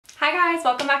Hi guys,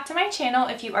 welcome back to my channel.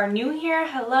 If you are new here,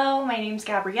 hello, my name's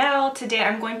Gabrielle. Today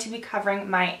I'm going to be covering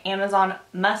my Amazon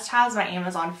must-haves, my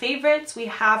Amazon favorites. We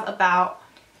have about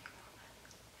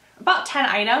 10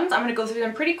 items. I'm going to go through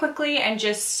them pretty quickly and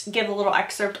just give a little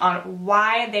excerpt on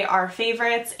why they are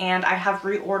favorites, and I have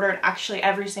reordered actually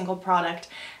every single product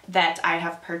that I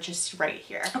have purchased right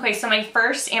here. Okay, so my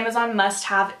first Amazon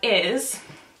must-have is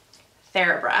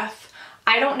TheraBreath.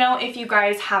 I don't know if you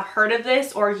guys have heard of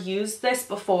this or used this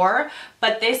before,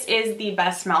 but this is the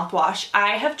best mouthwash.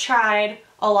 I have tried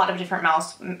a lot of different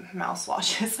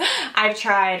mouthwashes. I've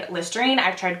tried Listerine,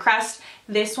 I've tried Crest.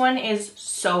 This one is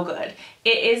so good.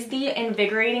 It is the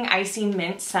invigorating icy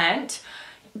mint scent.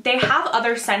 They have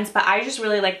other scents, but I just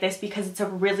really like this because it's a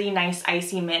really nice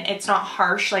icy mint. It's not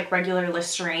harsh like regular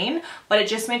Listerine, but it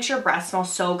just makes your breath smell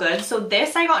so good. So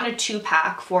this I got in a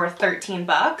 2-pack for 13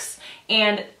 bucks,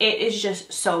 and it is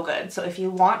just so good. So if you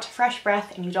want fresh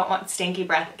breath and you don't want stinky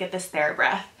breath, get this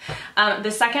TheraBreath.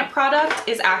 The second product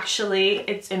is actually,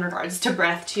 it's in regards to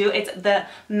breath too. It's the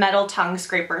metal tongue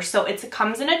scraper. So it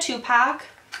comes in a 2-pack.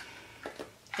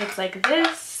 It's like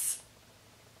this.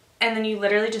 And then you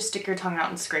literally just stick your tongue out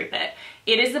and scrape it.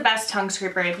 It is the best tongue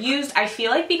scraper I've used. I feel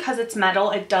like because it's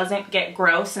metal, it doesn't get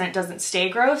gross and it doesn't stay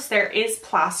gross. There is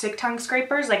plastic tongue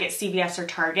scrapers like at CVS or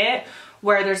Target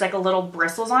where there's like a little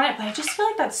bristles on it, but I just feel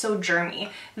like that's so germy.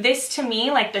 This to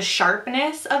me, like the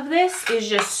sharpness of this is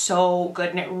just so good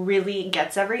and it really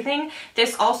gets everything.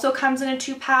 This also comes in a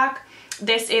 2-pack.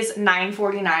 This is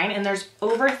 $9.49 and there's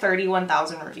over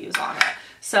 31,000 reviews on it.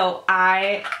 So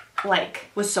I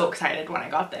was so excited when I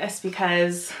got this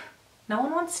because no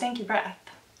one wants stinky breath.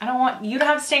 I don't want you to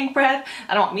have stank breath.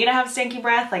 I don't want me to have stinky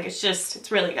breath. Like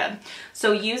it's really good.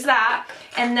 So use that.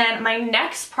 And then my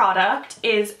next product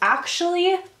is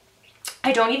actually,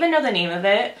 I don't even know the name of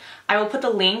it. I will put the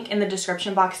link in the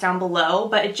description box down below,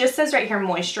 but it just says right here,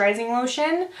 moisturizing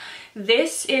lotion.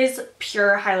 This is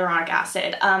pure hyaluronic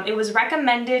acid. It was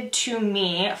recommended to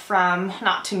me from,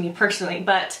 not to me personally,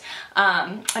 but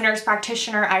a nurse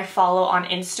practitioner I follow on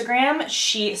Instagram.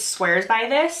 She swears by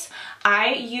this.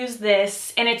 I use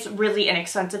this and it's really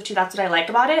inexpensive too. That's what I like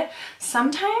about it.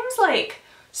 Sometimes like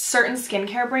certain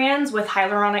skincare brands with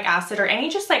hyaluronic acid or any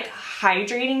just like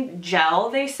hydrating gel,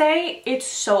 they say, it's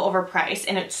so overpriced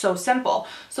and it's so simple.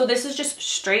 So this is just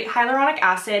straight hyaluronic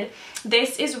acid.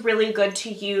 This is really good to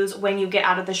use when you get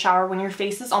out of the shower, when your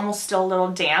face is almost still a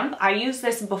little damp. I use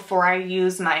this before I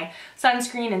use my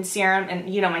sunscreen and serum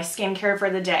and, you know, my skincare for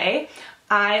the day.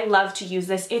 I love to use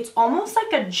this. It's almost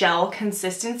like a gel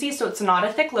consistency, so it's not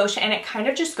a thick lotion and it kind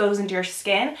of just goes into your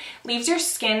skin, leaves your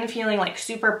skin feeling like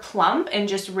super plump and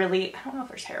just really, I don't know if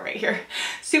there's hair right here,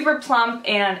 super plump,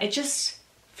 and it just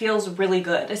feels really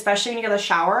good, especially when you get a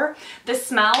shower. The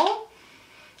smell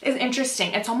is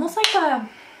interesting. It's almost like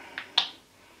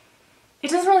it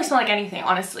doesn't really smell like anything,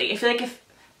 honestly. I feel like if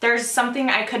there's something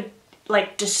I could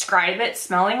like describe it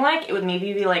smelling like, it would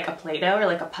maybe be like a Play-Doh or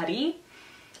like a putty.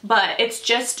 But it's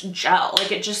just gel.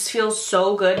 Like it just feels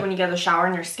so good when you get out of the shower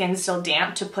and your skin's still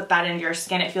damp to put that into your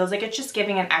skin. It feels like it's just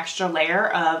giving an extra layer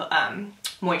of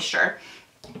moisture.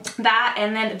 That,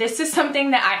 and then this is something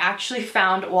that I actually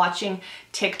found watching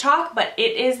TikTok, but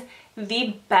it is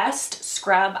the best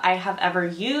scrub I have ever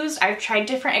used. I've tried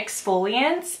different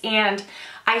exfoliants and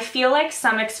I feel like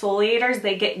some exfoliators,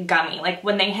 they get gummy. Like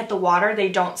when they hit the water, they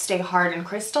don't stay hard and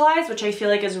crystallized, which I feel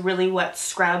like is really what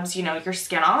scrubs, you know, your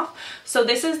skin off. So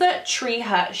this is the Tree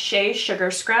Hut Shea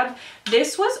Sugar Scrub.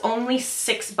 This was only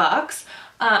 $6.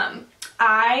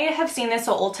 I have seen this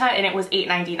at Ulta and it was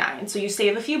 $8.99. So you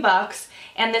save a few bucks.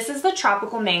 And this is the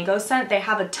Tropical Mango scent. They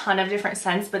have a ton of different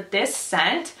scents, but this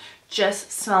scent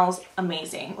just smells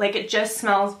amazing. Like it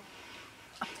smells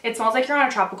like you're on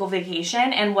a tropical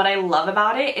vacation, and what I love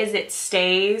about it is it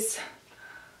stays,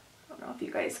 I don't know if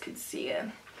you guys could see it,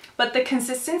 but the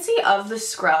consistency of the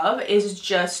scrub is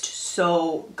just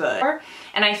so good.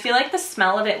 And I feel like the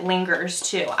smell of it lingers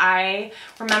too. I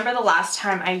remember the last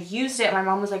time I used it, my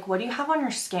mom was like, what do you have on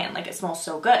your skin? Like it smells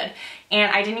so good.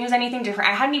 And I didn't use anything different.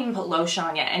 I hadn't even put lotion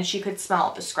on yet and she could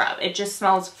smell the scrub. It just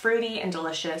smells fruity and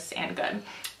delicious and good.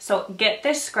 So get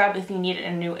this scrub if you need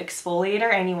a new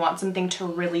exfoliator and you want something to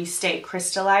really stay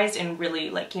crystallized and really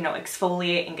like, you know,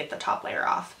 exfoliate and get the top layer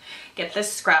off. Get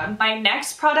this scrub. My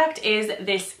next product is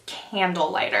this candle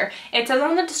lighter. It says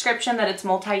on the description that it's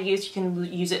multi-use. You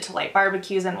can use it to light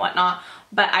barbecues and whatnot,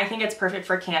 but I think it's perfect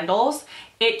for candles.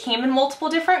 It came in multiple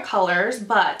different colors,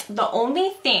 but the only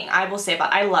thing I will say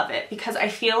about, I love it because I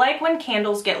feel like when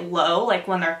candles get low, like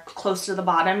when they're close to the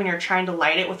bottom and you're trying to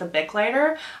light it with a Bic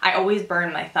lighter, I always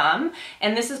burn my thumb.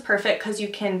 And this is perfect because you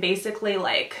can basically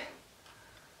like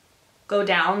go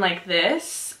down like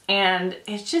this and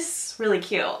it's just really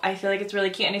cute. I feel like it's really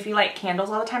cute, and if you like candles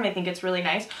all the time, I think it's really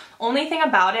nice. Only thing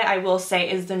about it I will say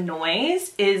is the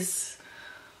noise is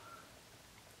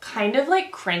kind of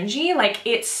like cringy. Like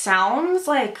it sounds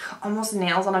like almost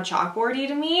nails on a chalkboardy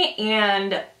to me,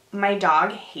 and my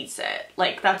dog hates it.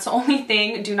 Like that's the only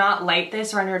thing. Do not light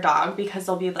this around your dog because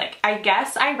they'll be like, I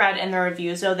guess I read in the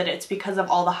reviews though that it's because of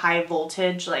all the high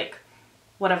voltage, like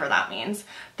whatever that means,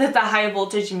 that the high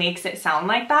voltage makes it sound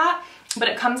like that. But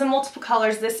it comes in multiple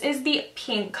colors. This is the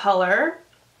pink color,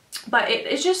 but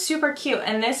it's just super cute.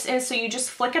 And this is, so you just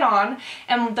flick it on,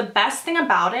 and the best thing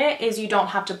about it is you don't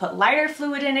have to put lighter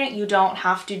fluid in it. You don't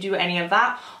have to do any of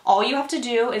that. All you have to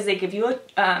do is they give you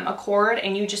a cord,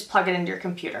 and you just plug it into your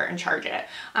computer and charge it.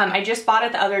 I just bought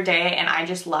it the other day and I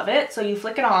just love it. So you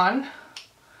flick it on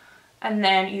and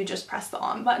then you just press the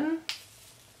on button.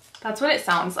 That's what it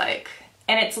sounds like.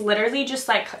 And it's literally just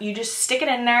like, you just stick it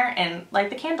in there and light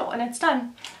the candle and it's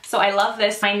done. So I love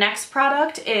this. My next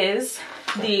product is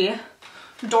the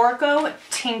Dorco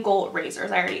Tinkle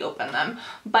razors. I already opened them,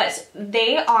 but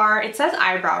they are, it says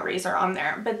eyebrow razor on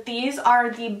there, but these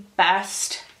are the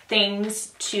best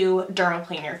things to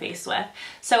dermaplane your face with.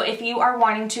 So if you are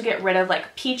wanting to get rid of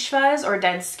like peach fuzz or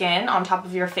dead skin on top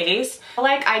of your face,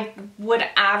 like I would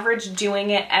average doing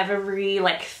it every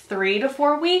like 3 to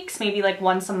 4 weeks, maybe like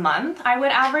once a month I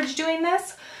would average doing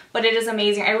this. But it is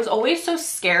amazing. I was always so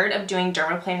scared of doing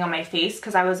dermaplaning on my face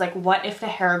because I was like, what if the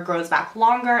hair grows back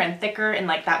longer and thicker, and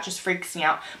like that just freaks me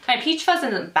out. My peach fuzz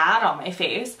isn't bad on my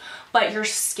face, but your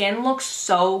skin looks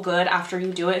so good after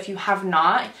you do it. If you have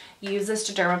not used this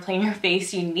to dermaplane your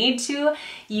face, you need to.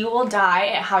 You will die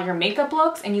at how your makeup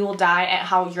looks, and you will die at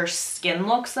how your skin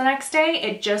looks the next day.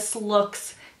 It just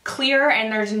looks clear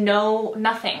and there's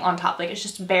nothing on top. Like it's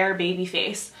just bare baby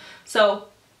face. So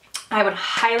I would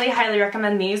highly, highly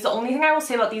recommend these. The only thing I will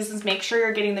say about these is make sure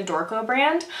you're getting the Dorco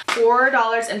brand.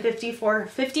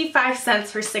 $4.55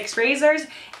 for 6 razors.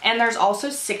 And there's also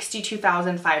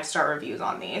 62,000 5-star reviews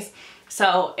on these.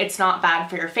 So it's not bad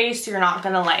for your face. You're not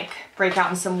gonna like break out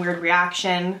in some weird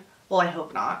reaction. Well, I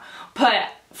hope not. But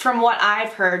from what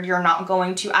I've heard, you're not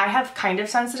going to. I have kind of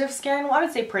sensitive skin. Well, I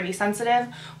would say pretty sensitive.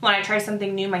 When I try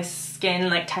something new, my skin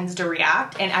like tends to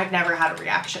react, and I've never had a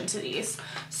reaction to these.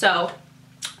 So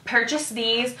purchase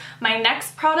these. My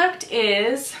next product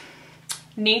is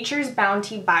Nature's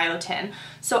Bounty Biotin.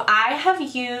 So I have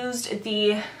used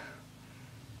the,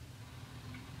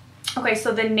 okay,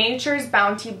 so the Nature's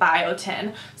Bounty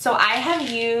Biotin. So I have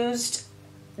used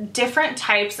different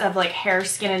types of like hair,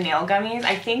 skin, and nail gummies.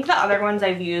 I think the other ones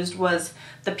I've used was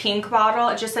the pink bottle.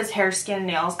 It just says hair, skin, and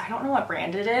nails. I don't know what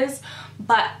brand it is,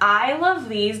 but I love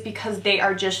these because they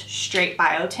are just straight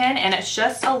biotin, and it's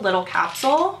just a little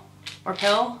capsule or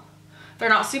pill. They're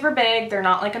not super big, they're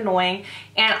not like annoying,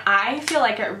 and I feel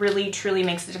like it really truly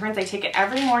makes a difference. I take it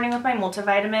every morning with my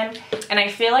multivitamin, and I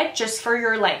feel like just for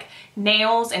your like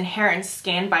nails and hair and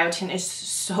skin, biotin is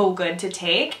so good to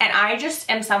take. And I just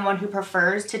am someone who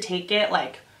prefers to take it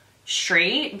like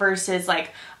straight versus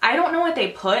like, I don't know what they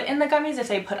put in the gummies, if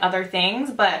they put other things,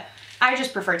 but I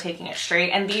just prefer taking it straight.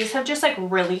 And these have just like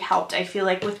really helped, I feel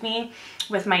like, with me.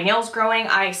 With my nails growing,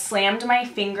 I slammed my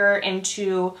finger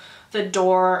into the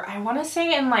door, I want to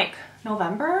say in like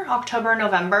October,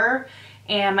 November,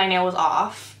 and my nail was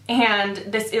off. And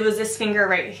it was this finger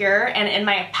right here. And in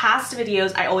my past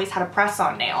videos, I always had a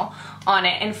press-on nail on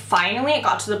it. And finally it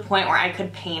got to the point where I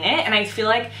could paint it. And I feel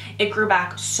like it grew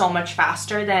back so much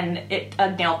faster than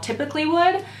a nail typically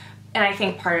would. And I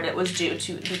think part of it was due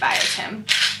to the biotin.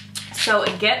 So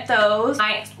get those.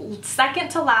 My second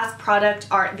to last product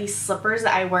are these slippers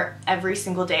that I wear every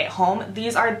single day at home.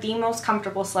 These are the most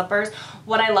comfortable slippers.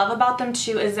 What I love about them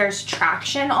too is there's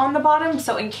traction on the bottom,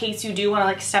 so in case you do want to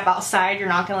like step outside, you're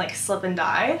not gonna like slip and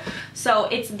die. So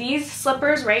it's these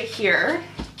slippers right here.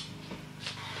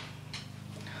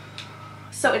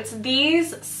 So it's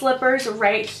these slippers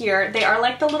right here. They are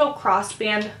like the little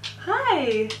crossband.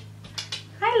 Hi,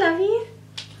 Lovey.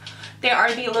 They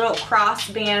are the little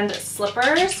crossband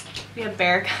slippers. We have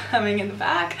Bear coming in the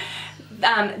back.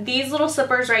 These little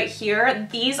slippers right here,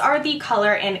 these are the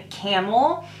color in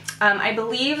camel. I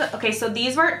believe, okay, so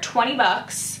these were 20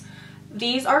 bucks.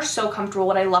 These are so comfortable.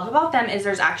 What I love about them is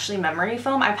there's actually memory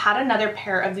foam. I've had another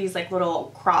pair of these like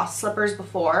little cross slippers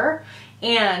before,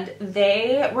 and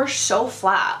they were so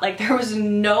flat. Like there was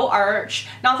no arch.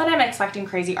 Not that I'm expecting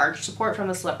crazy arch support from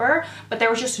the slipper, but there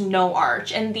was just no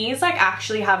arch. And these like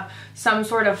actually have some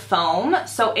sort of foam,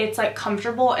 so it's like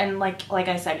comfortable, and like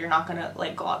I said, you're not gonna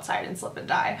like go outside and slip and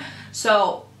die.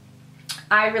 So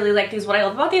I really like these. What I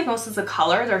love about these most is the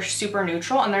color. They're super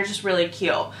neutral and they're just really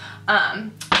cute.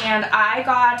 And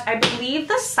I believe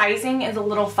the sizing is a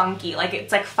little funky. Like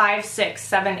it's like 5, 6,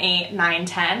 7, 8, 9,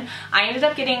 10. I ended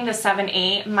up getting the 7,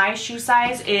 8. My shoe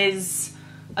size is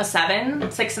a 7,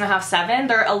 6.5, 7.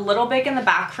 They're a little big in the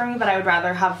back for me, but I would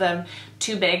rather have them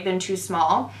too big than too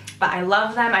small. But I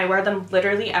love them. I wear them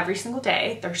literally every single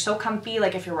day. They're so comfy,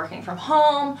 like if you're working from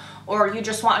home or you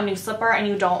just want a new slipper and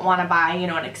you don't want to buy, you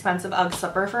know, an expensive UGG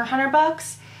slipper for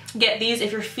 $100. Get these.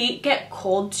 If your feet get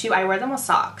cold too, I wear them with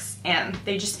socks and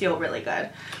they just feel really good.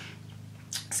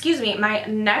 Excuse me, my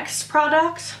next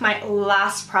product, my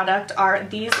last product are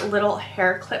these little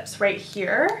hair clips right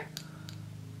here.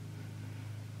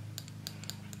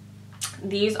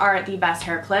 These are the best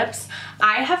hair clips.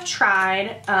 I have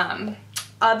tried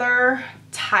other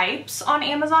types on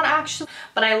Amazon actually,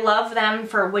 but I love them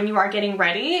for when you are getting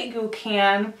ready. You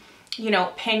can, you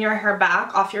know, pin your hair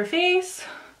back off your face.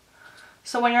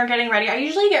 So when you're getting ready, I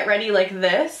usually get ready like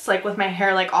this, like with my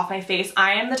hair like off my face.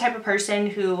 I am the type of person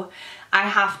who I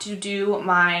have to do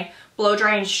my blow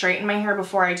dry and straighten my hair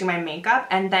before I do my makeup,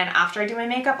 and then after I do my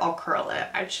makeup, I'll curl it.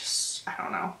 I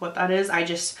don't know what that is.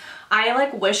 I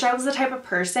like wish I was the type of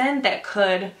person that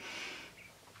could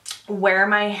wear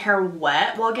my hair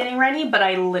wet while getting ready, but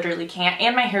I literally can't.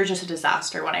 And my hair is just a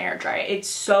disaster when I air dry it. It's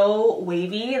so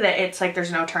wavy that it's like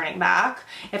there's no turning back.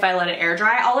 If I let it air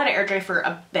dry, I'll let it air dry for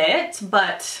a bit,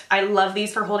 but I love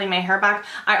these for holding my hair back.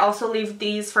 I also leave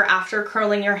these for after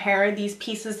curling your hair, these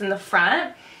pieces in the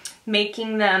front,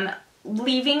 leaving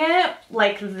it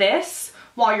like this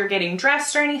while you're getting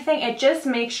dressed or anything. It just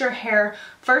makes your hair,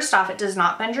 first off, it does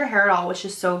not bend your hair at all, which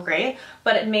is so great,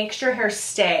 but it makes your hair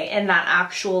stay in that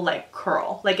actual like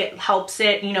curl. Like it helps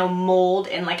it, you know, mold,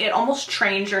 and like it almost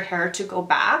trains your hair to go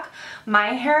back. My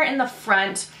hair in the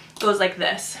front goes like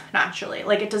this naturally.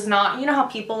 Like it does not, you know how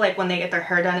people like when they get their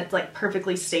hair done, it's like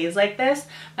perfectly stays like this.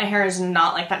 My hair is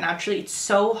not like that naturally. It's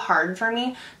so hard for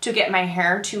me to get my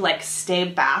hair to like stay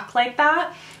back like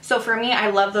that. So for me, I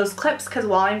love those clips because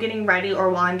while I'm getting ready or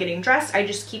while I'm getting dressed, I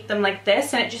just keep them like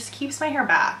this and it just keeps my hair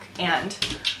back, and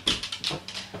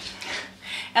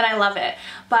I love it.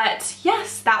 But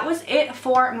yes, that was it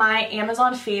for my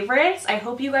Amazon favorites. I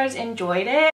hope you guys enjoyed it.